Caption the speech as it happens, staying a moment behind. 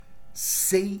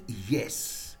Say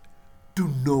yes to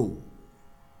no.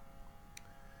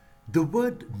 The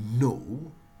word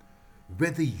no,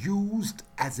 whether used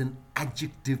as an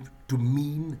adjective to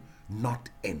mean not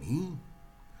any,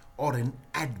 or an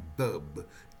adverb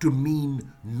to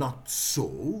mean not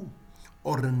so,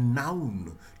 or a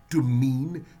noun to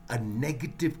mean a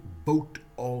negative vote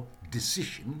or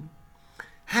decision,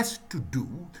 has to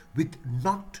do with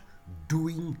not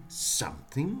doing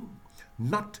something,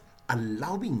 not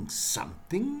allowing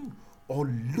something, or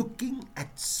looking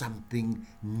at something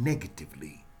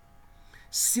negatively.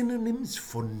 Synonyms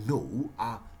for no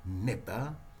are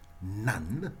never,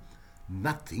 none,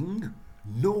 nothing,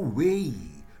 no way,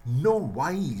 no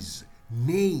wise,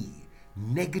 nay,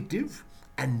 negative,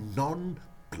 and non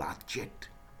plaget.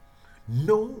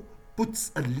 No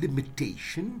puts a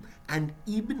limitation and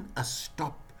even a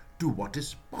stop to what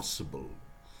is possible.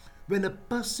 When a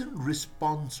person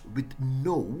responds with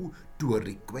no to a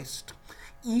request,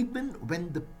 even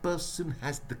when the person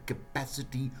has the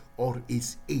capacity or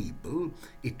is able,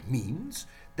 it means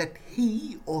that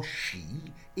he or she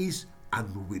is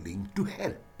unwilling to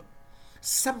help.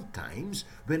 Sometimes,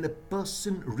 when a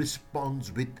person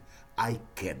responds with I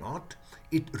cannot,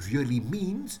 it really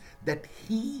means that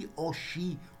he or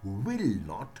she will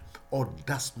not or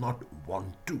does not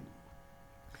want to.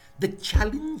 The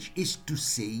challenge is to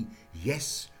say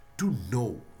yes to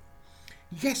no.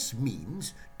 Yes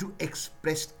means to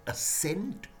express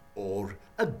assent or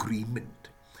agreement.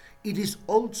 It is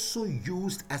also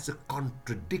used as a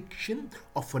contradiction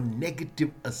of a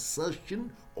negative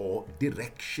assertion or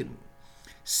direction.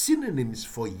 Synonyms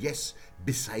for yes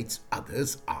besides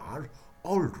others are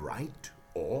all right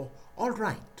or all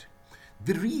right.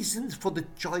 The reasons for the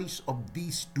choice of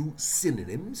these two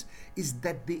synonyms is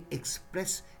that they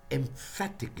express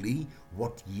emphatically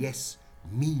what yes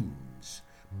means.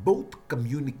 Both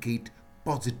communicate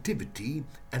positivity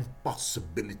and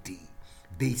possibility.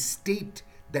 They state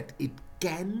that it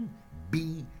can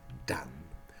be done.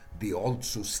 They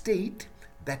also state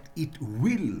that it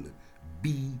will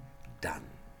be done.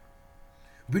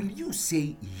 Will you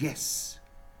say yes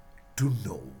to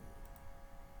no?